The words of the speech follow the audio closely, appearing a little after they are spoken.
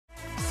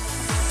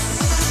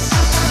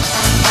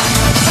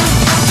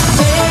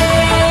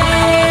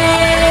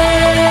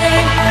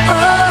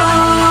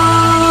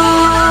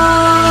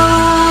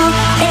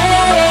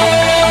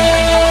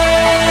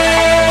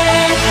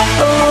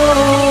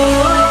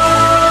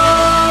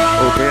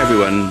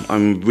everyone.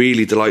 I'm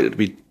really delighted to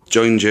be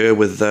joined here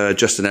with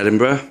Justin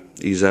Edinburgh.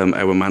 He's our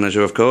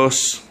manager, of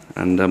course,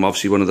 and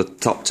obviously one of the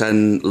top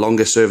 10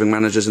 longest serving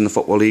managers in the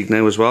Football League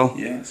now as well.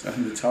 Yeah, so I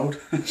haven't been told.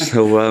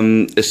 So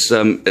I'm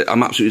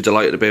absolutely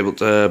delighted to be able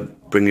to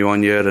bring you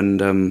on here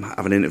and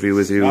have an interview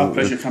with you.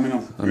 Pleasure coming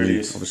on. Really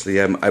is. Obviously,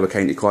 our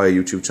County Choir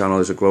YouTube channel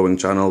is a growing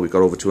channel. We've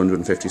got over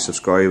 250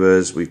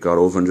 subscribers. We've got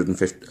over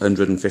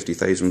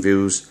 150,000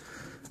 views,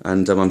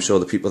 and I'm sure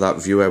the people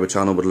that view our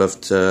channel would love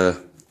to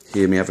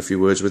hear me have a few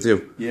words with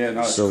you. Yeah,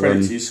 no, it's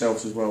credit to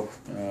yourselves as well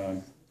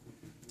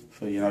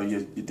for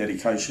your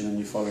dedication and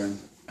your following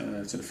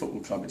to the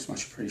football club. It's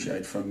much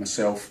appreciated from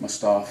myself, my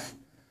staff,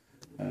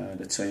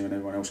 the team, and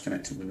everyone else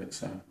connected with it.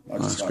 So I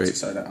just like to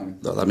say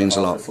that that means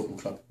a lot. The football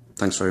club.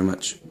 Thanks very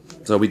much.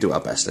 So we do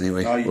our best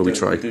anyway. We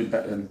try. You do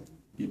better than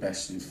your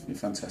best. You're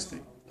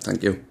fantastic.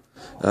 Thank you.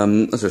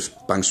 Let's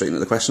just bang straight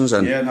into the questions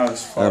then. Yeah, no,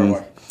 it's far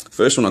away.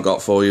 First one I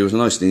got for you was a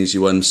nice and easy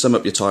one. Sum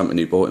up your time at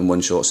Newport in one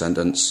short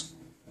sentence.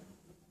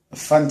 A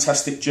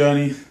fantastic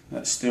journey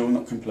that's still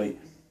not complete.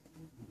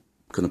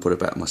 Couldn't have put it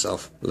better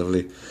myself.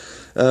 Lovely.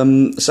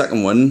 The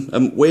second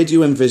one, where do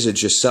you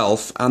envisage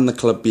yourself and the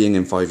club being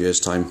in 5 years'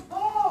 time?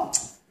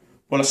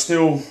 Well, I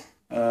still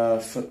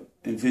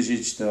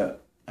envisage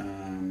that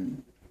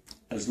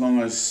as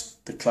long as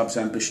the club's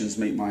ambitions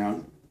meet my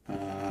own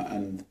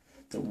and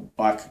that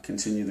I could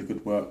continue the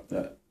good work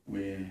that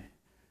me,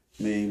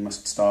 my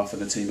staff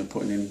and the team are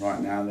putting in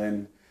right now,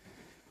 then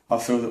I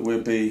feel that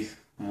we'll be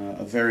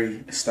a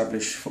very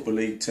established Football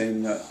League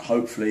team that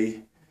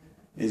hopefully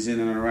is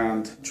in and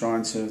around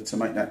trying to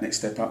make that next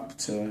step up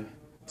to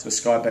the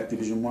Sky Bet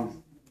Division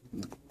 1.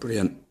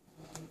 Brilliant.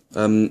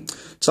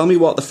 Tell me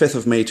what the 5th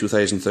of May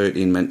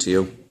 2013 meant to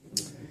you.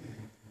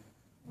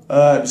 It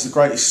was the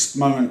greatest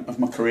moment of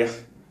my career.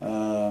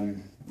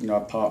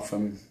 Apart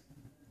from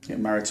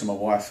getting married to my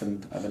wife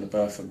and having the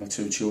birth of my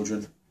 2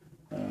 children,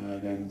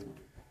 then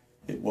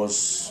it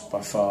was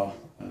by far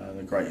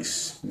the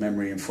greatest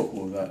memory in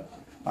football that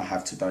I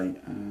have to date.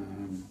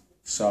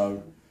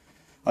 So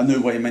I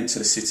knew what it meant to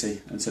the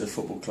city and to the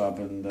football club,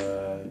 and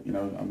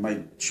I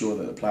made sure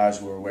that the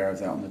players were aware of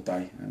that on the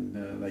day,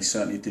 and they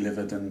certainly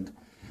delivered. And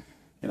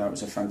it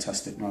was a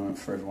fantastic moment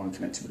for everyone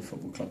connected with the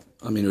football club.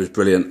 I mean, it was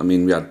brilliant. I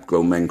mean, we had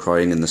grown men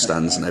crying in the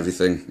stands and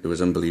everything. It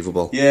was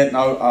unbelievable. Yeah,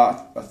 no,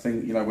 I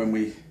think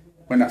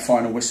when that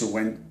final whistle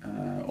went,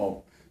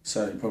 or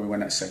certainly probably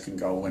when that second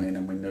goal went in,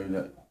 and we knew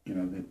that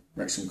that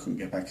Wrexham couldn't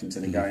get back into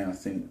the game, I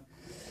think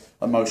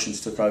emotions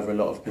took over a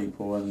lot of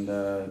people, and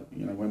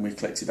when we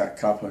collected that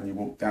cup and you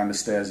walked down the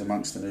stairs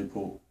amongst the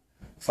Newport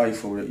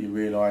faithful, that you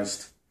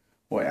realised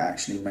what it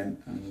actually meant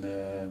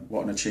and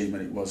what an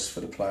achievement it was for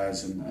the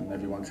players and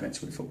everyone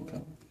connected with the football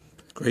club.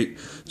 Great.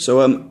 So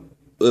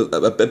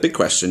a big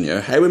question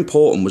here. How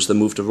important was the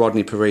move to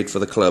Rodney Parade for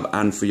the club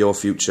and for your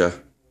future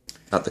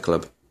at the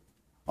club?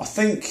 I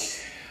think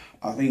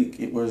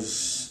it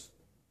was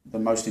the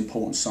most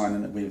important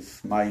signing that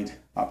we've made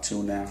up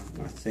till now.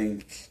 I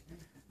think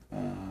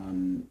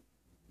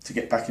to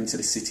get back into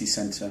the city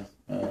centre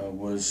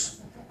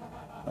was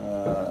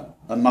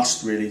a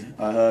must, really.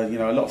 A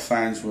lot of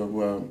fans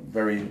were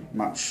very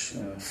much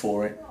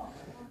for it.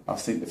 I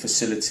think the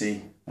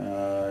facility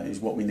is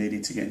what we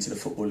needed to get into the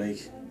Football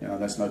League.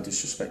 That's no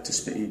disrespect to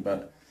Spitty,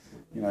 but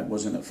it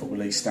wasn't at Football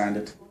League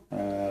standard.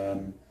 I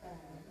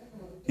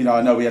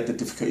know we had the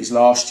difficulties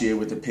last year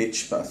with the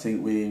pitch, but I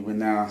think we're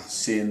now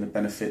seeing the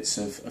benefits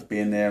of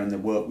being there and the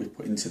work we've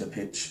put into the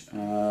pitch.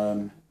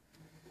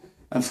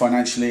 And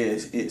financially,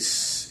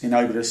 it's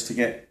enabled us to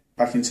get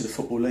back into the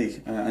Football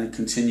League and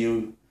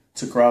continue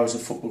to grow as a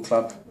football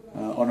club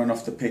on and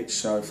off the pitch.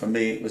 So for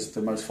me, it was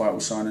the most vital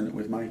signing that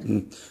we've made.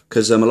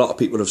 Because a lot of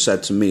people have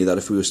said to me that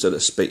if we were still at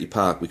Spitty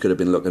Park, we could have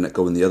been looking at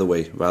going the other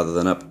way rather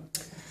than up.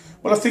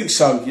 Well, I think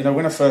so.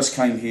 When I first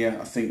came here,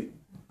 I think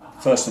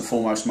first and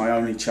foremost, my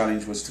only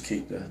challenge was to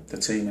keep the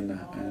team in the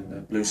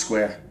Blue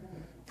Square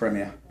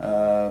Premier.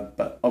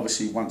 But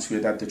obviously, once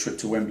we had the trip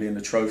to Wembley and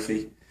the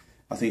trophy,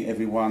 I think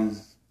everyone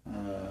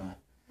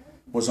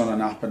was on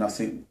and up, and I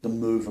think the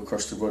move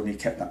across to Rodney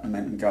kept that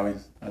momentum going,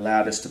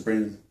 allowed us to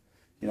bring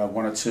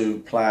 1 or 2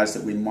 players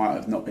that we might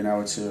have not been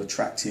able to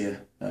attract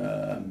here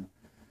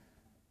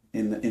in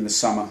the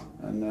summer,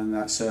 and then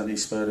that certainly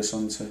spurred us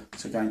on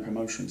to gain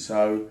promotion.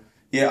 So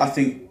yeah, I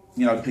think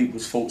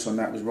people's thoughts on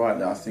that was right.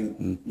 That I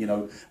think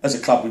as a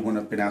club we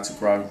wouldn't have been able to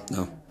grow,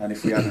 no. And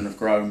if we hadn't have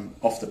grown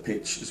off the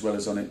pitch as well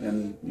as on it,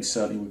 then we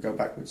certainly would go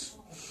backwards.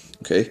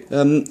 Okay.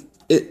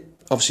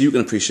 Obviously, you can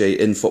appreciate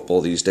in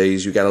football these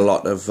days, you get a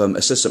lot of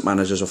assistant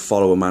managers or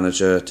follow a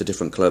manager to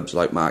different clubs,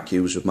 like Mark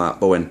Hughes with Mark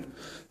Bowen.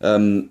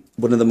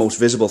 One of the most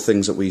visible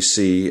things that we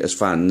see as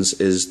fans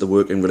is the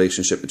working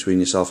relationship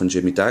between yourself and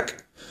Jimmy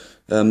Dack.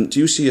 Do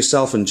you see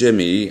yourself and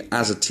Jimmy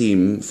as a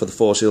team for the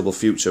foreseeable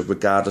future,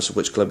 regardless of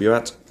which club you're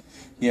at?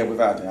 Yeah,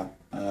 without a doubt.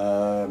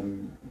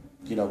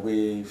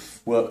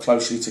 We've worked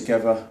closely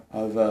together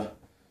over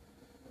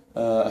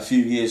a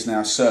few years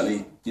now,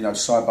 certainly,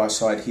 side by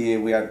side here.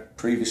 We had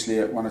previously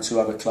at 1 or 2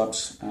 other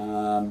clubs.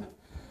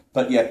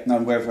 But yet,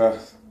 whether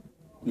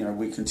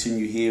we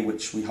continue here,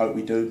 which we hope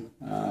we do,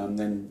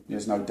 then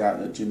there's no doubt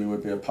that Jimmy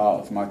would be a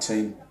part of my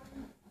team,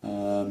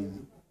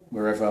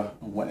 wherever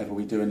and whatever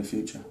we do in the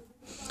future.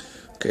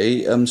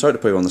 Okay, I'm sorry to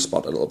put you on the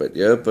spot a little bit,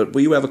 yeah, but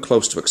were you ever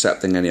close to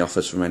accepting any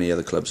offers from any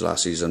other clubs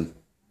last season?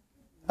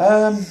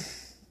 No,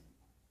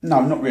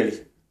 not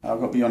really. I've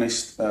got to be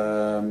honest.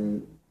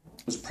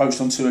 Was approached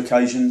on 2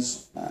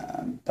 occasions,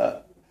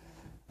 but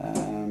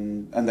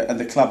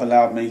the club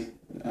allowed me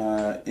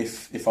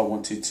if I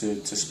wanted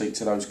to speak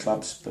to those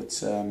clubs,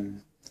 but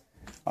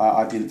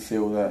I didn't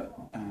feel that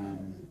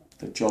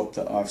the job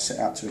that I've set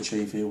out to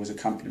achieve here was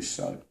accomplished.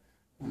 So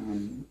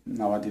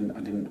no, I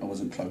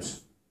wasn't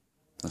close.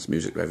 That's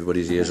music to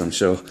everybody's ears, I'm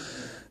sure.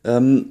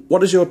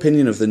 What is your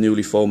opinion of the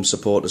newly formed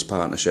supporters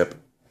partnership?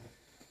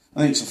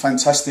 I think it's a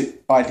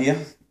fantastic idea.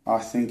 I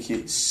think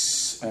it's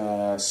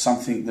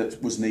something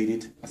that was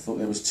needed. I thought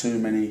there was too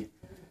many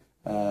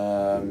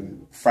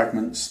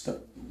fragments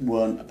that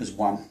weren't as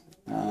one.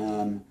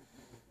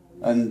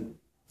 And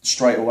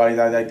straight away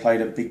they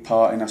played a big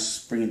part in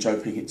us bringing Joe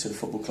Piggott to the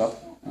football club.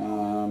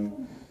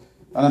 And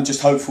I'm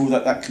just hopeful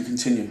that can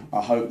continue.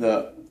 I hope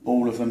that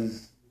all of them,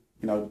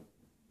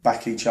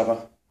 back each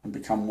other and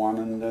become one,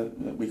 and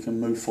that we can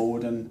move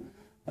forward and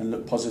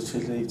look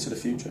positively to the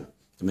future.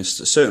 I mean,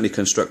 it's certainly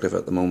constructive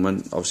at the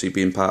moment. Obviously,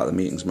 being part of the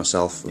meetings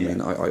myself, I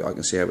mean, I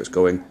can see how it's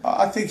going.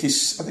 I think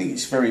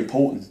it's very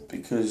important,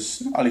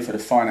 because not only for the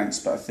finance,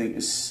 but I think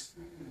as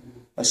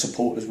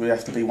supporters we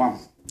have to be one.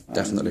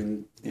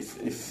 Definitely.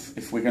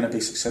 If we're going to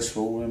be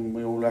successful, then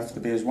we all have to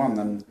be as one.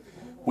 And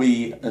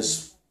we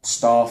as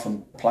staff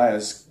and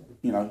players,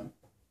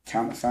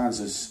 count the fans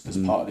as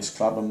part of this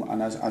club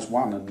and as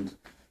one. And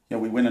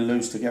we win and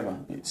lose together.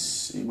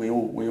 We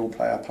all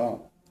play our part.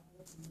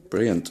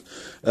 Brilliant.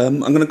 I'm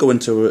going to go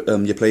into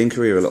your playing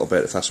career a little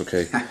bit, if that's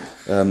okay.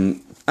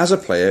 As a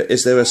player,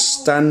 is there a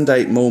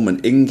standout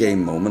moment,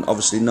 in-game moment,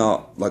 obviously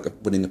not like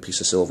winning a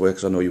piece of silverware,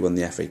 because I know you won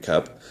the FA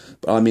Cup,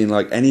 but I mean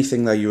like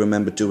anything that you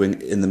remember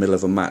doing in the middle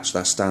of a match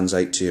that stands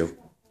out to you?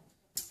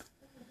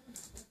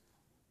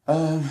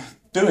 I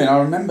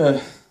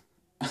remember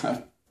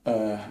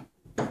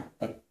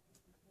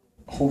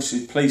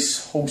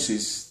police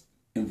horses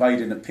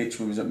invading the pitch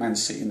when we was at Man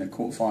City in the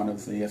quarter-final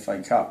of the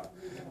FA Cup.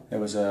 There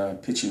was a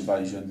pitch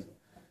invasion,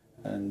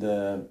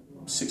 and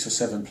 6 or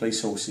 7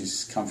 police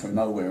horses come from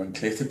nowhere and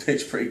cleared the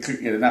pitch pretty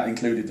quickly, and that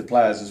included the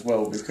players as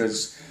well,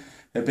 because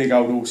they're big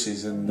old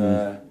horses. And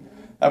that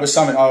was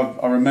something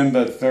I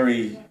remember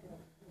very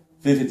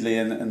vividly,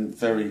 and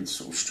very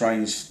sort of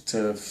strange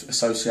to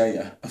associate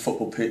a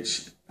football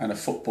pitch and a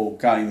football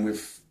game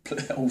with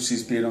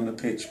horses being on the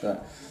pitch.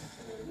 But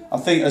I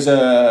think as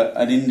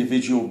an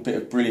individual bit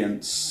of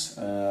brilliance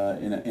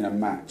in a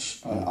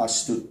match, I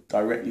stood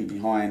directly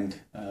behind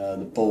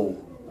the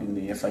ball in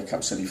the FA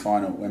Cup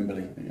semi-final at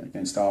Wembley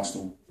against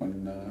Arsenal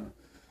when I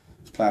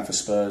was playing for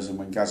Spurs, and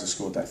when Gaffer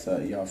scored that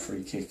 30-yard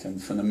free kick,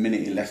 and from the minute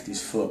he left his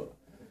foot,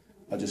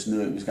 I just knew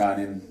it was going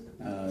in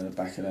the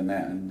back of the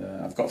net. And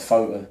I've got a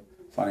photo,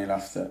 funny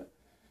enough, that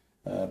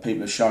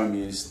people have shown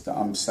me, is that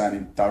I'm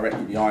standing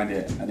directly behind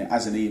it, and it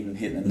hasn't even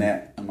hit the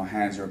net, and my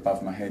hands are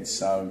above my head.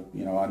 So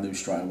I knew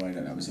straight away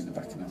that was in the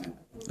back of the net.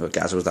 Well,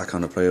 Gazza was that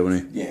kind of player,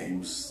 wasn't he? Yeah, he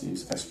was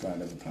the best player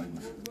I've ever played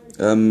with.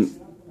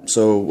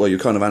 So, you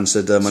kind of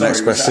answered my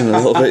next question a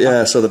little bit.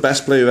 Yeah. So the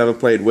best player you've ever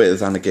played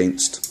with and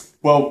against?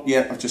 Well,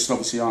 yeah, I've just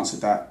obviously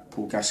answered that.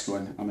 Paul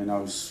Gascoigne. I mean, I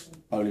was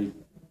only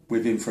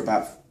with him for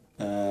about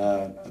 1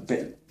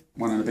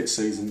 and a bit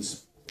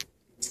seasons.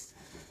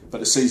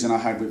 But the season I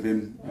had with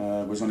him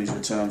was on his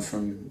return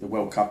from the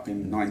World Cup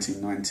in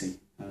 1990,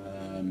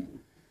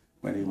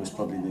 when he was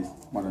probably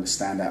one of the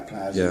standout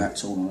players in that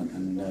tournament.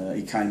 And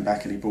he came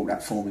back and he brought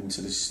that form into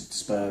the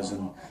Spurs,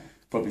 and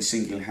probably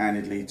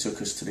single-handedly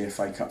took us to the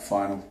FA Cup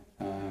final.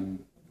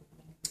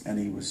 And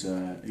he was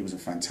a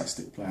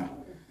fantastic player.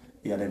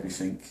 He had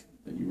everything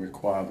that you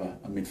require of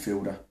a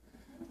midfielder.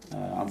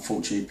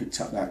 Unfortunately, he picked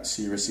up that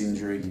serious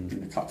injury in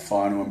the cup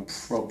final, and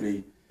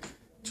probably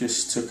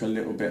just took a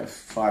little bit of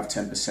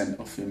 5-10%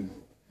 off him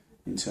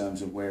in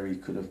terms of where he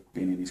could have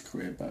been in his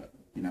career. But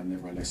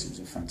nevertheless, he was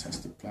a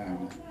fantastic player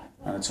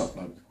and a top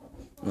bloke.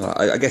 Well,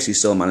 I guess he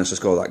still managed to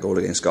score that goal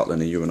against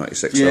Scotland in Euro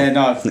 96. Yeah,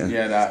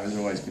 that was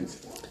always good.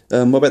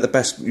 What about the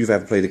best you've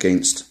ever played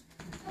against?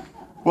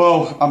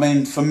 Well, I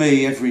mean, for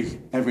me,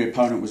 every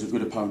opponent was a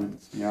good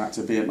opponent. I had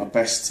to be at my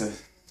best to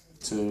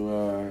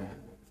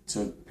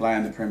play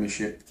in the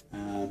Premiership.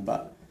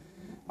 But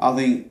I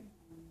think,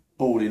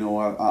 all in all,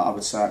 I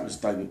would say it was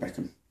David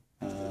Beckham.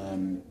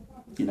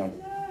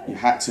 You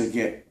had to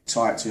get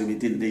tight to him. He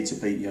didn't need to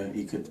beat you.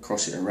 He could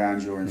cross it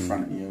around you or in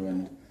front of you,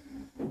 and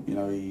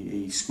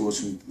he scored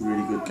some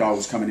really good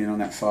goals coming in on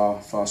that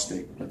far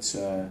stick. But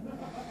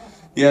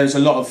there's a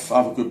lot of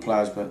other good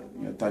players,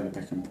 but David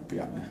Beckham would be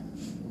up there.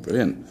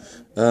 Brilliant.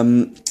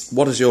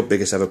 What is your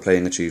biggest ever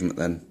playing achievement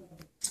then?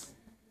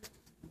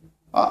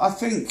 I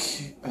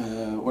think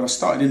I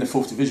started in the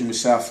 4th Division with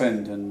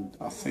Southend, and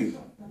I think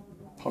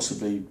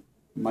possibly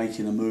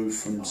making a move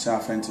from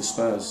Southend to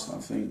Spurs. I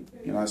think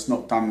it's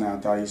not done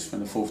nowadays from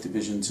the 4th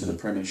Division to the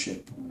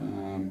Premiership.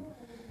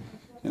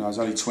 I was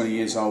only 20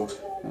 years old.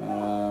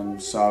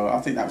 So I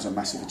think that was a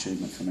massive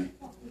achievement for me.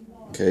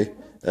 Okay.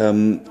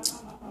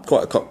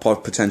 Quite a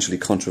potentially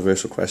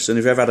controversial question.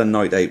 Have you ever had a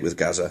night out with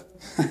Gaza?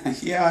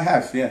 Yeah, I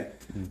have, yeah.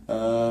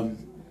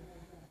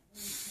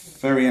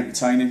 Very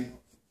entertaining,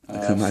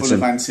 full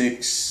of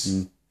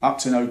antics, up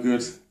to no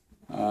good,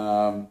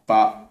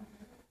 but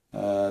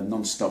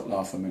non-stop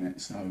laugh a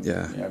minute. So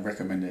yeah, I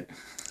recommend it.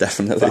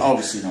 Definitely. But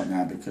obviously not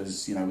now,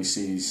 because we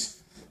see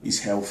his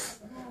health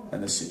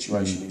and the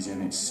situation he's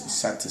in. It's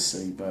sad to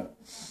see, but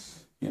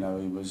he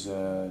was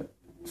a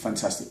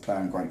fantastic player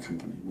and great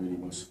company. He really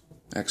was.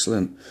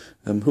 Excellent.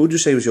 Who would you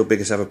say was your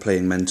biggest ever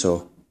playing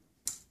mentor?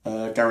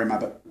 Gary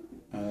Mabbott,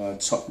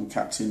 Tottenham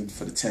captain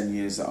for the 10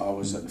 years that I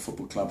was at the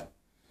football club.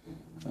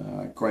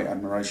 Great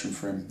admiration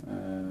for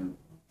him.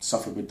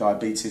 Suffered with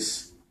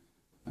diabetes,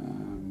 so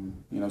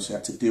he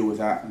had to deal with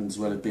that, and as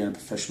well as being a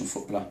professional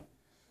footballer.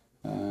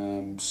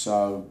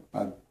 So I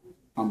had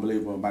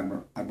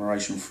unbelievable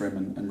admiration for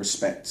him and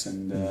respect,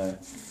 and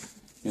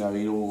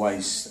he'd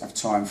always have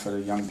time for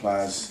the young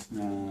players,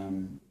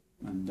 and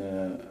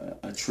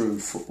a true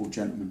football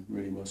gentleman,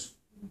 really was.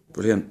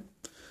 Brilliant.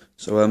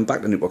 So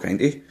back to Newport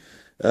County.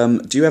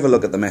 Do you ever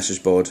look at the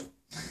message board,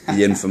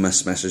 the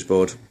infamous message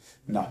board?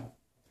 No.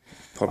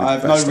 Probably I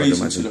have no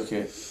reason to look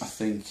at it. I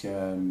think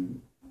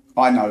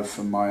I know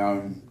from my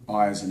own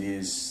eyes and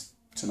ears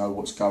to know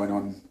what's going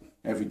on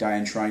every day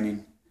in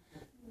training,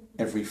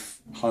 every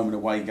home and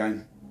away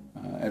game,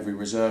 every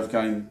reserve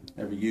game,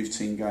 every youth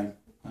team game.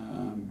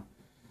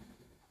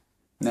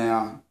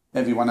 Now,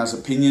 everyone has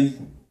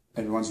opinion.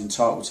 Everyone's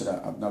entitled to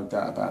that. I've no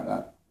doubt about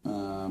that.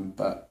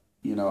 But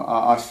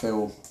I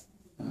feel,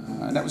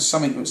 and that was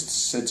something that was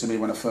said to me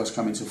when I first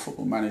came into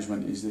football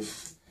management,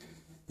 is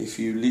if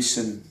you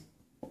listen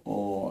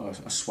or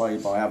are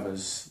swayed by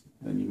others,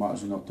 then you might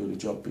as well not do the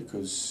job,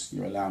 because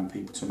you're allowing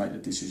people to make the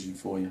decision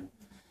for you.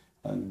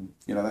 And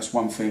that's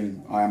one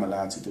thing I am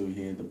allowed to do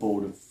here. The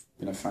board have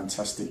been a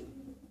fantastic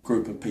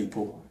group of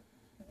people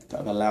that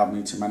have allowed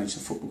me to manage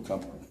the football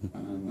club,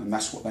 and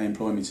that's what they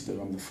employ me to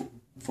do. I'm the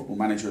football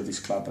manager of this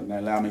club, and they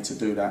allow me to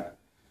do that.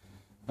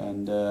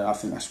 And I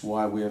think that's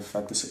why we have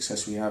had the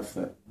success we have.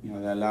 That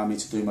they allow me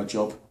to do my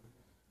job.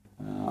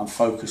 I'm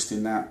focused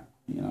in that,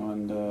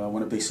 and I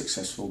want to be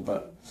successful.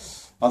 But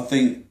I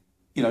think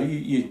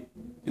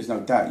there's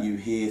no doubt you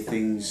hear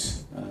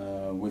things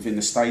within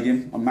the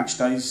stadium on match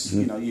days.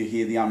 You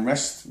hear the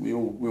unrest. We're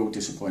all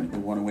disappointed. We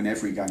want to win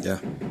every game. Yeah.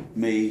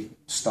 Me,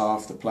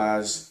 staff, the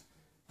players,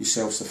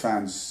 yourselves, the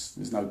fans.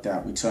 There's no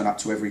doubt we turn up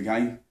to every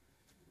game,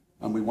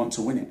 and we want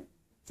to win it.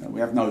 We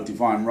have no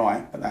divine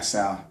right, but that's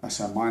our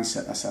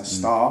mindset. That's our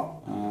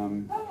start.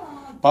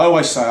 But I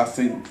always say, I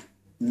think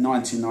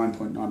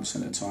 99.9%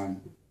 of the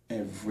time,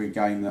 every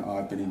game that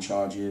I've been in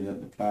charge here,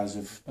 that the players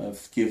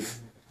have give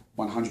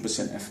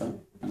 100% effort,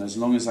 and as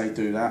long as they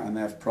do that and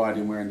they have pride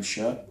in wearing the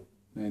shirt,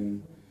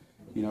 then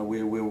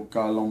we'll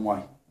go a long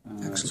way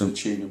to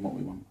achieving what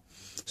we want.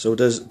 So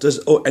does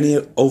any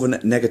over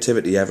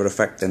negativity ever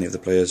affect any of the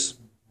players?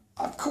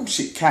 Of course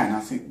it can.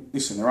 I think,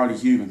 listen, they're only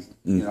human,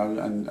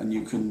 and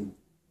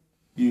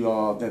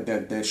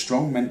they're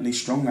strong, mentally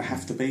strong. They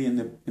have to be in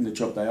the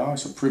job they are.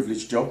 It's a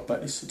privileged job,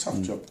 but it's a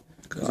tough job.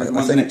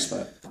 Everyone's an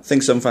expert. I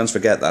think some fans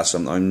forget that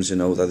sometimes.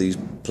 That these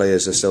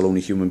players are still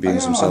only human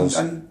beings themselves.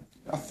 And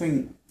I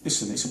think,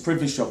 listen, it's a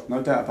privileged job,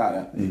 no doubt about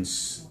that.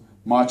 It's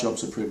my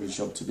job's a privileged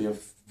job. To be a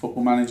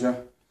football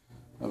manager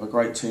of a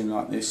great team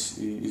like this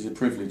is a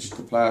privilege.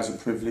 The players are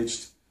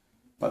privileged,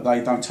 but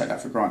they don't take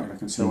that for granted. I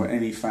can tell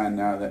any fan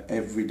now that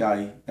every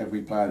day,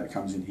 every player that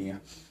comes in here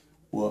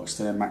works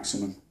to their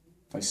maximum.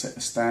 They set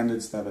the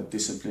standards, they have a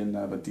discipline, they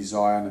have a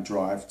desire and a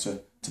drive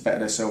to better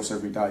themselves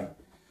every day.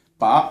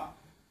 But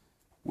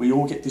we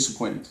all get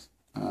disappointed.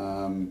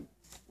 And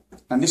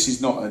this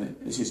is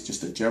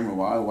just a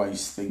general. I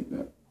always think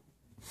that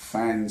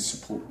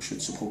fans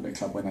should support their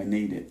club when they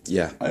need it.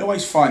 Yeah. I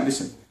always find,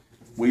 listen,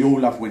 we all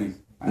love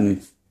winning,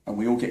 and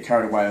we all get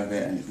carried away with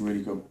it, and it's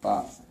really good.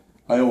 But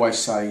I always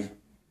say,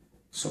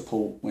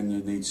 support when you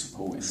need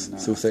supporting.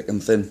 Through thick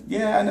and thin.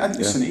 Yeah, and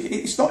listen,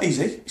 it's not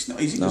easy. It's not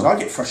easy, because I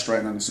get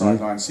frustrated on the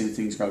sideline seeing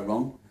things go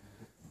wrong.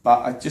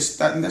 But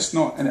that's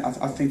not. And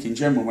I think in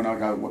general, when I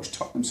go watch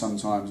Tottenham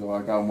sometimes, or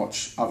I go and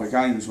watch other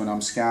games when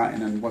I'm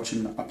scouting and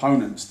watching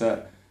opponents,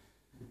 that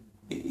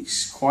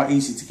it's quite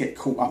easy to get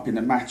caught up in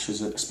the match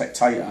as a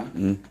spectator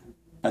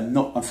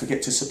and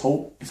forget to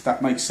support, if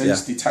that makes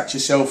sense. Yeah. Detach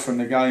yourself from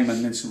the game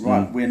and then say,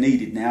 right, we're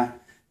needed now.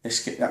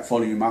 Let's get that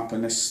volume up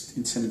and let's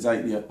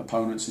intimidate the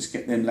opponents. Let's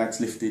get them lads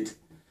lifted.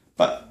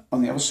 But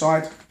on the other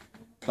side,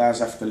 players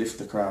have to lift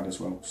the crowd as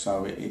well.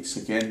 So it's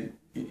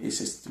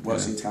just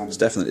works in tandem. It's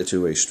definitely a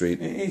two-way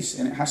street. It is,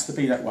 and it has to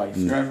be that way. If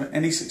you're having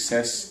any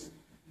success,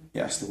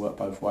 it has to work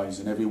both ways,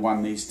 and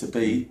everyone needs to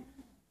be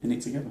in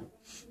it together.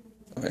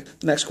 Okay.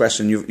 Next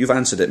question. You've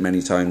answered it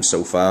many times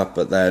so far,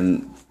 but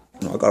then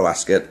I've got to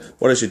ask it.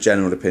 What is your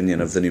general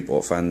opinion of the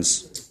Newport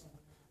fans?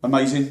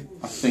 Amazing.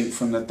 I think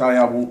from the day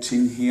I walked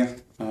in here,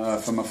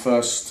 from my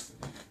first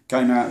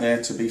game out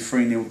there, to be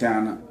 3-0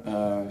 down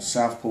at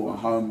Southport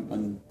at home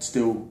and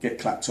still get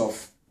clapped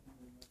off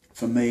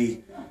for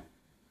me,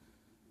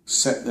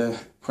 set the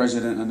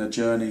precedent and the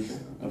journey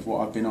of what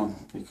I've been on,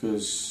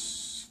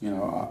 because, you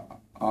know,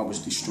 I was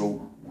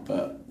distraught,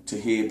 but to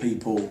hear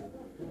people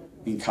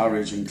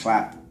encourage and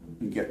clap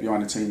and get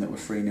behind a team that were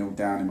 3-0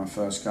 down in my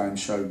first game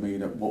showed me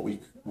that what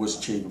was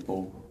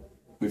achievable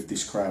with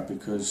this crowd,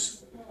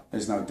 because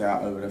there's no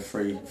doubt over the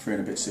three and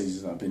a bit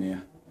seasons that I've been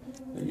here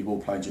that you've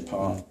all played your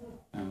part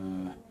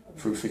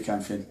through thick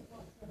and thin.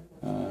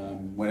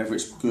 Whenever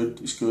it's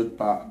good,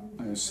 but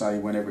I say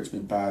whenever it's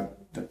been bad,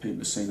 that people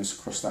have seen us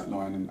across that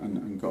line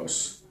and got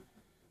us,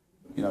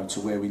 you know,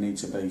 to where we need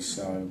to be.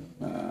 So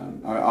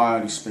I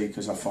only speak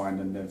as I find,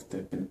 and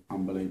they've been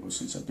unbelievable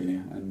since I've been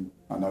here, and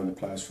I know the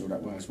players feel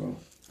that way as well.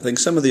 I think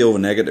some of the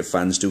over-negative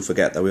fans do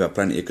forget that we've had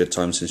plenty of good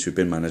times since you've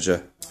been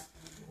manager.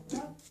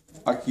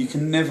 You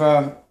can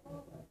never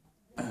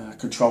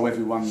control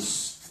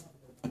everyone's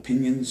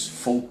opinions,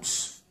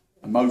 thoughts,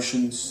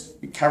 emotions.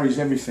 It carries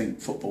everything,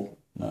 football.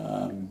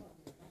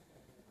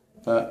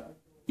 But,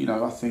 you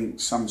know, I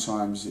think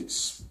sometimes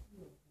it's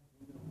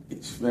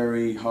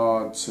very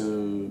hard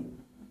to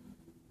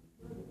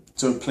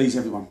please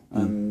everyone,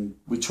 and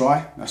we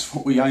try. That's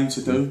what we aim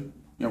to do.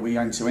 You know, we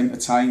aim to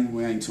entertain,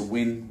 we aim to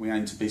win, we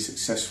aim to be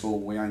successful,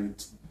 we aim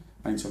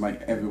to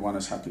make everyone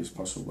as happy as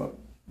possible. But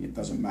it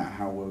doesn't matter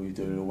how well you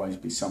do, there'll always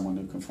be someone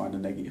who can find a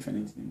negative in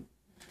anything.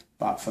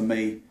 But for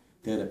me,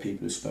 they're the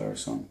people who spur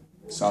us on.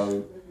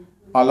 So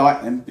I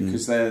like them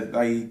because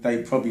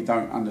they probably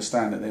don't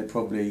understand that they're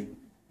probably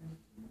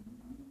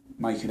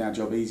making our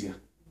job easier.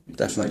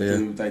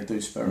 Definitely, they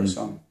do spur us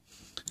on.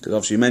 Because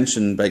obviously you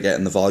mentioned by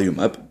getting the volume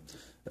up.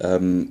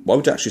 What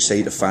would you actually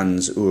say to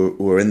fans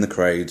who are in the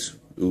crowd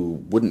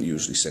who wouldn't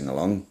usually sing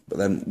along? But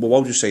then, what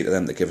would you say to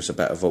them to give us a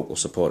better vocal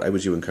support? How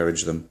would you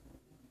encourage them?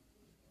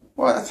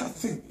 Well, I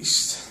think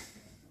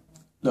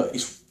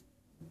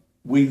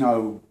we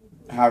know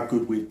how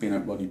good we've been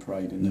at Rodney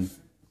Parade, and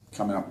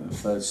coming up to the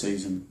third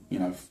season. You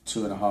know,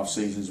 2.5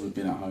 seasons we've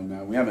been at home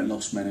now. We haven't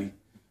lost many.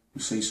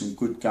 We've seen some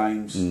good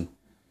games.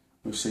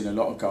 We've seen a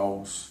lot of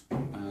goals,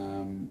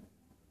 and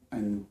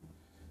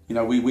you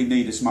know, we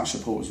need as much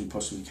support as we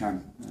possibly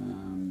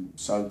can.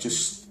 So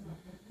just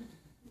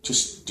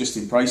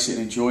embrace it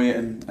and enjoy it,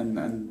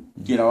 and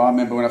you know, I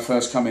remember when I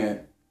first come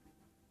here,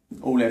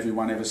 all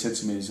everyone ever said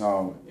to me is,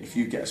 "Oh, if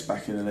you get us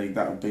back in the league,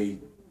 that would be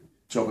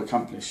job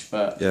accomplished."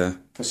 But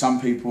for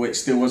some people, it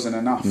still wasn't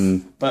enough.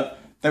 But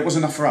that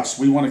wasn't enough for us.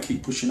 We want to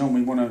keep pushing on.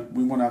 We want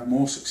to have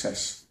more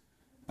success,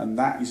 and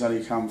that is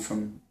only come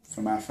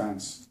from our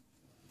fans.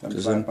 They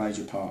play a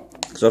major part.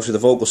 Because obviously the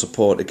vocal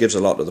support, it gives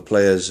a lot to the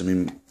players. I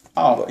mean,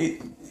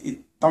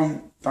 it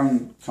don't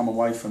come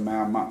away from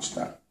how much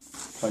that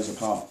plays a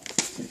part.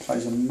 It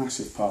plays a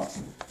massive part.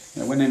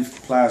 You know, when them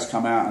players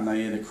come out and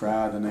they hear the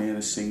crowd and they hear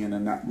the singing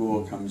and that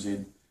roar comes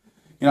in,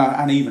 you know,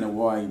 and even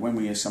away, when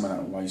we hear some of that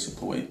away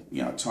support,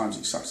 you know, at times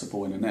it sucks the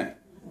ball in the net.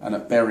 And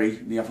at Bury,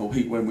 the other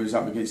week when we was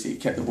up against it,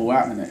 it kept the ball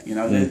out in the net. You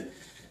know,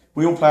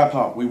 we all play a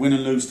part. We win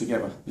and lose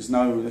together. There's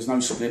no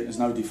split. There's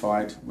no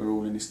divide. We're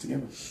all in this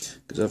together.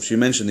 Because obviously you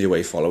mentioned the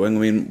away following. I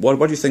mean, what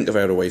do you think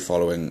about away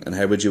following, and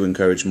how would you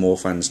encourage more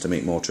fans to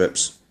make more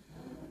trips?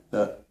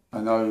 That I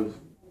know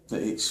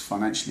that it's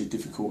financially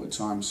difficult at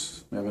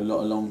times. We have a lot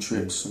of long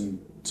trips, and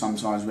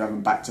sometimes we have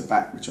them back to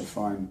back, which I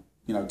find,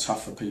 you know,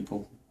 tough for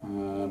people.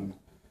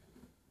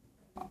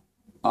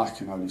 I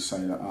can only say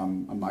that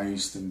I'm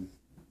amazed and,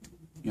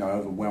 you know,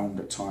 overwhelmed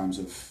at times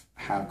of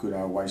how good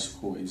our away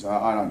support is.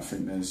 I don't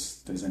think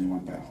there's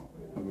anyone better.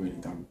 I really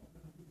don't.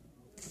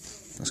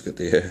 That's good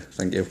to hear.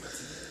 Thank you.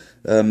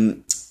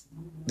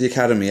 The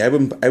academy, how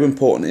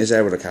important is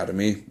our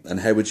academy,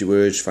 and how would you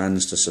urge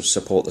fans to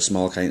support the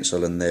small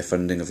council and their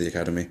funding of the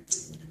academy?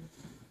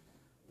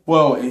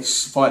 Well,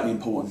 it's vitally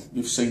important.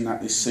 You've seen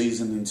that this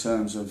season in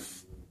terms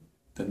of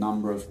the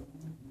number of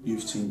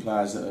youth team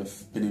players that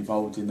have been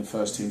involved in the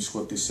first team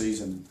squad this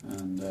season,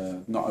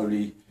 and not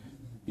only,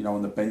 you know,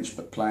 on the bench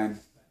but playing.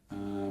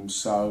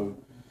 So,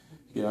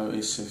 you know,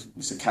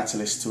 it's a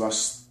catalyst to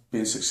us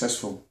being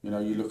successful. You know,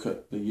 you look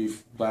at the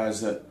youth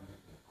players that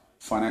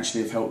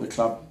financially have helped the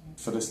club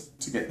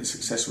to get the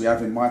success we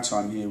have in my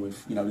time here,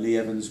 with, you know, Lee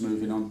Evans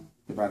moving on.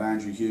 We've had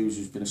Andrew Hughes,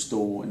 who's been a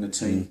stalwart in the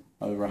team,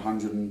 over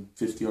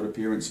 150 odd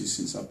appearances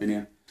since I've been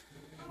here.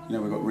 You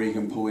know, we've got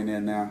Regan Paul in there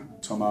now,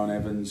 Tom Owen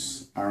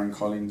Evans, Aaron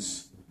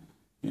Collins.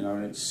 You know,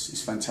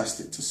 it's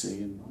fantastic to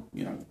see, and,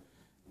 you know,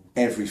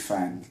 every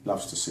fan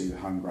loves to see the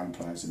homegrown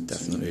players in the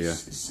team. Definitely, yeah.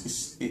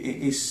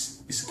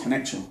 It's a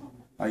connection.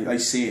 They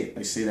see it.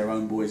 They see their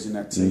own boys in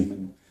that team,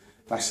 and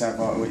that's how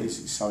vital it is.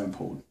 It's so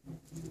important.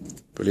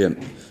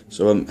 Brilliant.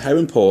 So, how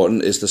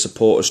important is the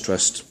supporters'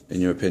 trust, in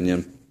your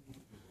opinion?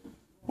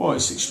 Well,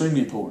 it's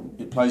extremely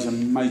important. It plays a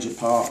major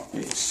part.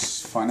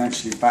 It's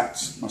financially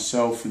backed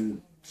myself,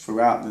 and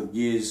throughout the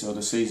years or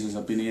the seasons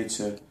I've been here,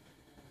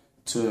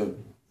 to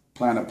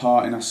playing a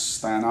part in us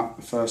staying up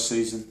the first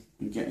season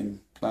and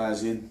getting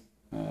players in,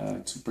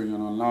 to bring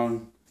on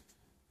loan,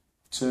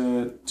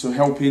 to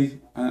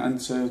helping and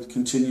to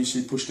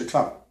continuously push the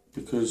club,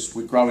 because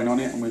we're growing on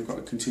it and we've got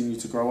to continue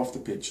to grow off the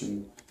pitch,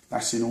 and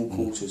that's in all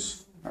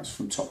quarters. That's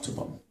from top to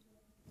bottom.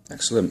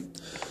 Excellent.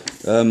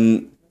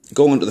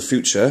 Going into the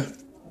future,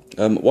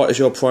 what is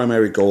your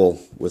primary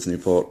goal with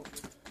Newport?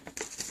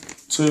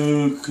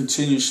 To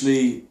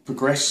continuously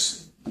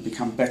progress and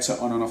become better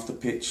on and off the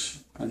pitch,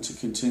 and to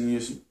continue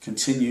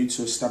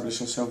to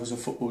establish ourselves as a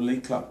Football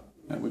League club.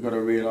 We've got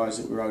to realise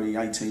that we're only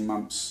 18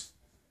 months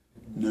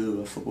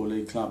new a Football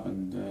League club,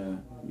 and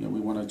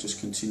we want to just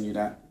continue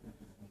that,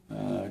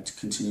 to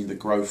continue the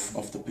growth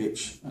off the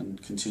pitch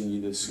and continue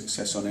the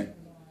success on it,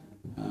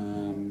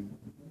 and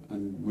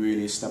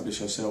really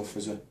establish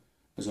ourselves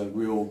as a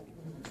real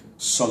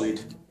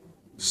solid,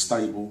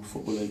 stable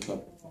Football League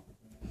club.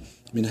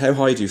 I mean, how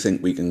high do you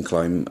think we can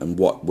climb, and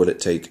what will it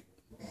take?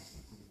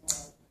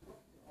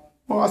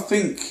 Well, I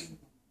think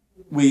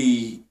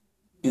we,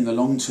 in the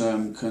long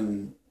term,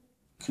 can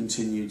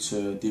continue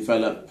to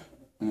develop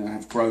and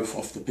have growth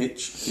off the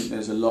pitch. I think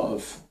there's a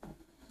lot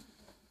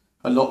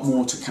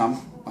more to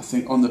come. I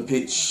think on the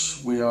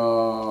pitch we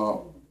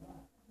are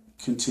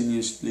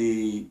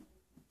continuously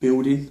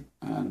building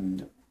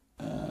and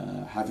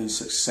having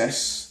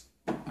success,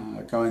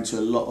 going to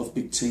a lot of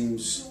big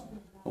teams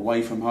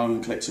away from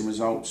home, collecting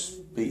results,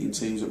 beating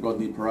teams at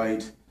Rodney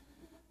Parade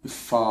with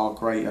far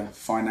greater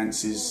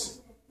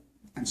finances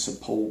and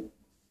support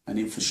and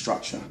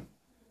infrastructure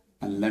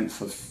and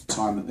length of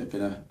time that they've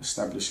been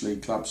established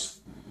league clubs.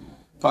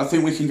 But I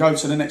think we can go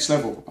to the next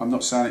level. I'm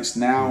not saying it's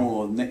now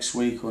or next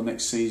week or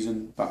next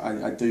season, but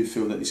I do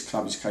feel that this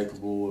club is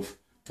capable of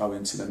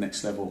going to the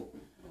next level.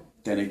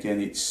 Then again,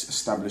 it's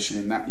establishing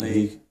in that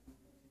league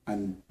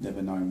and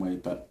never knowing where.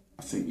 But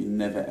I think you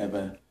never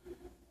ever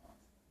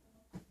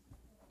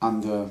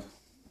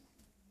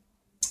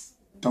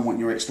don't want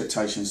your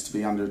expectations to be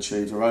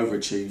underachieved or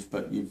overachieved,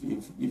 but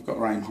you've got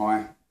to aim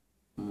high,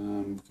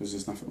 because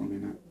there's nothing wrong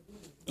in that.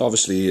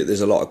 Obviously,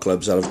 there's a lot of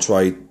clubs that have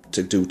tried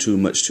to do too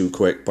much too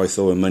quick by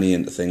throwing money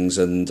into things,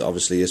 and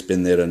obviously it's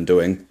been their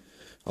undoing.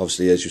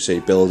 Obviously, as you say,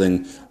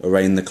 building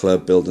around the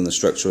club, building the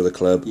structure of the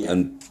club,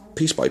 and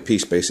piece by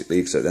piece, basically,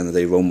 because at the end of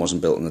the day, Rome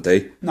wasn't built in a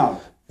day. No.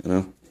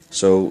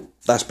 So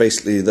that's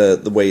basically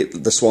the way,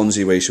 the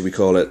Swansea way, should we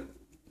call it?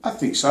 I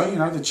think so.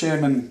 The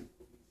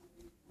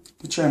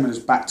chairman has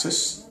backed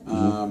us,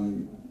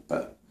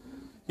 but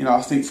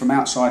I think from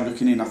outside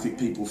looking in, I think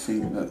people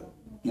think that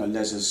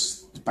Les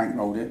has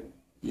bankrolled it,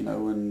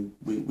 and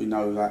we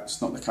know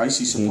that's not the case.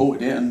 He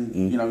supported it,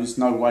 and there's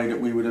no way that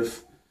we would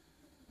have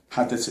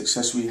had the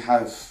success we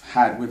have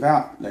had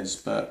without Les.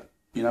 But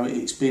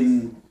it's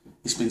been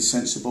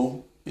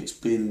sensible. It's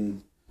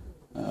been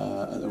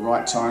at the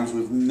right times.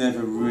 We've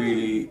never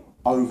really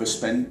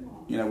overspent.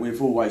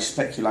 We've always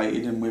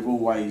speculated, and we've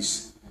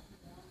always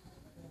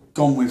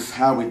gone with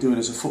how we're doing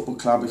as a football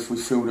club. If we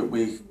feel that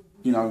we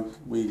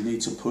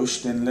need to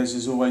push, then Les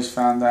has always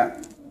found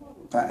that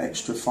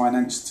extra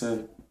finance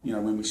to,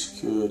 when we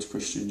secured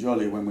Christian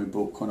Jolly, when we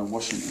bought Conor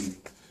Washington,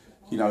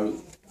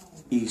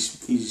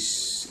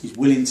 he's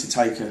willing to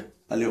take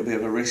a little bit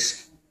of a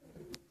risk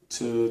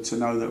to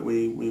know that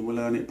we will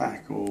earn it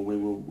back, or we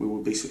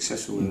will be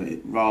successful with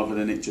it, rather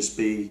than it just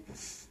be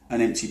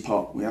an empty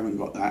pot. We haven't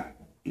got that.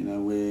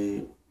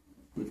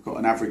 We've got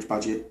an average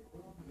budget,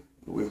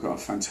 but we've got a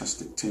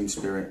fantastic team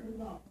spirit,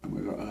 and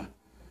we've got an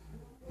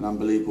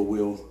unbelievable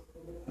will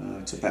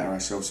to better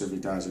ourselves every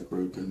day as a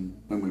group. And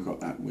when we've got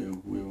that,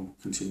 we'll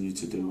continue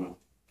to do well.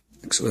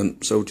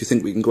 Excellent. So, do you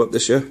think we can go up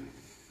this year?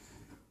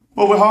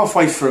 Well, we're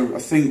halfway through. I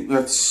think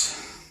that's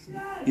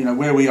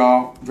where we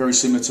are, very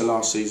similar to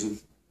last season.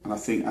 And I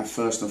think our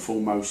first and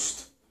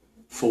foremost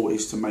thought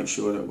is to make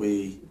sure that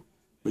we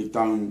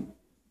don't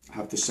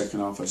have the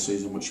second half of the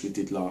season which we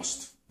did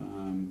last.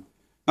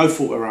 No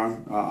fault of our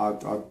own.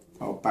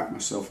 I'll back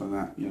myself on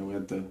that. We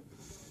had the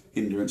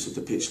hindrance of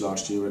the pitch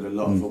last year. We had a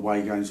lot of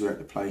away games we had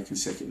to play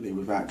consecutively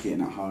without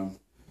getting at home,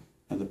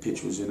 and the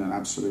pitch was in an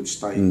absolute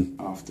state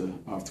after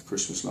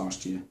Christmas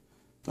last year.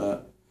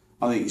 But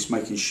I think it's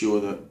making sure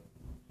that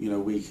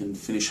we can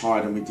finish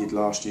higher than we did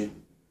last year,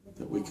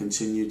 that we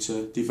continue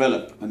to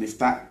develop, and if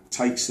that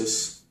takes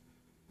us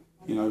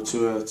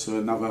to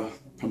another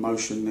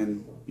promotion,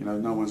 then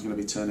no one's going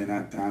to be turning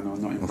that down or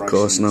not embracing it. Of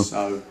course, no.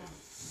 So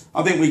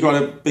I think we've got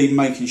to be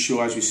making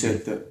sure, as we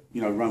said, that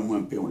Rome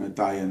weren't built in a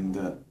day, and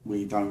that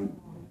we don't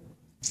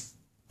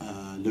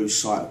lose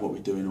sight of what we're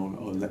doing,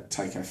 or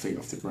take our feet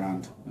off the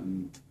ground.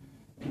 And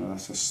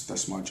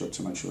that's my job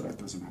to make sure that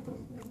doesn't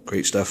happen.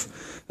 Great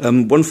stuff.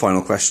 One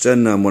final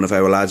question. One of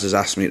our lads has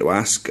asked me to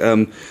ask.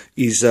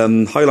 He's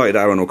highlighted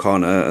Aaron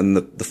O'Connor and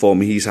the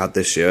form he's had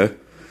this year.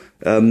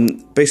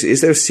 Basically,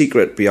 is there a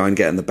secret behind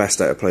getting the best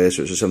out of players,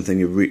 which is something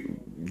you're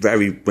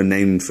very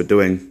renowned for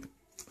doing?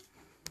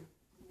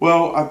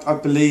 Well, I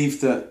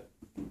believe that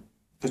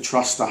the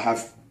trust I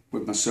have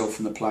with myself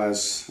and the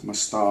players, and my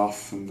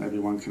staff, and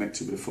everyone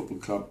connected with the football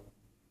club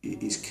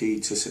is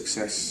key to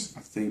success. I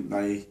think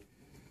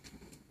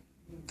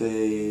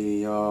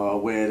they are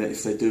aware that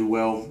if they do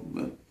well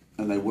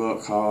and they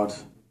work hard,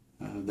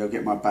 they'll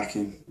get my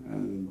backing,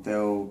 and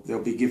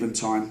they'll be given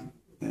time.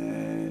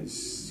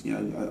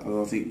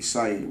 I think you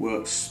say it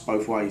works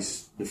both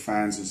ways with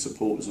fans and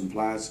supporters and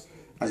players,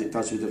 as it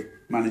does with the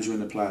manager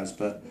and the players.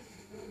 But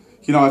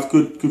you know, I have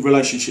good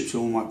relationships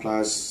with all my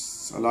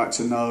players. I like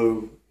to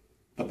know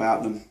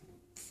about them,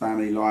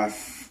 family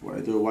life, what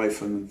they do away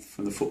from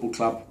the football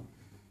club,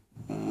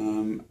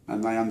 and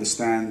they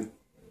understand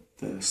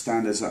the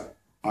standards that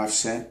I've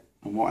set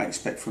and what I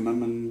expect from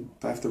them, and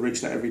they have to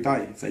reach that every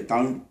day. If they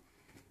don't,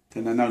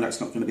 then they know that's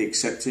not going to be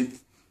accepted.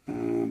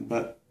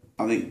 But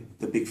I think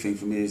the big thing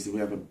for me is that we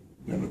have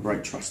a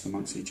great trust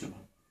amongst each other.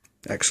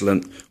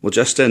 Excellent. Well,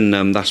 Justin,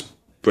 that's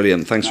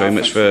brilliant. Thanks very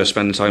much for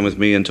spending time with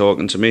me and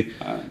talking to me.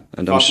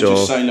 And I'm sure.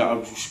 Just say that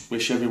I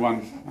wish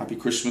everyone happy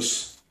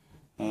Christmas.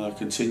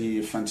 Continue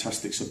your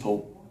fantastic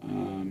support.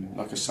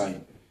 Like I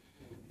say,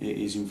 it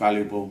is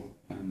invaluable,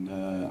 and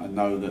I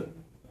know that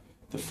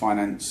the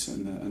finance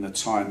and the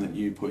time that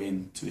you put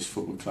into this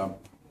football club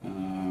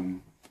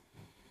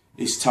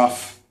is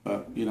tough.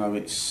 But you know,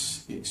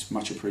 it's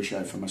much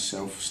appreciated for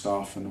myself,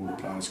 staff, and all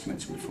the players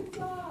connected with the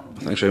football club.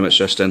 Thanks very much,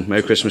 Justin.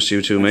 Merry Christmas to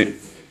you too, mate.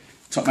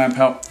 Top man,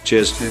 pal.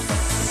 Cheers. Cheers, mate.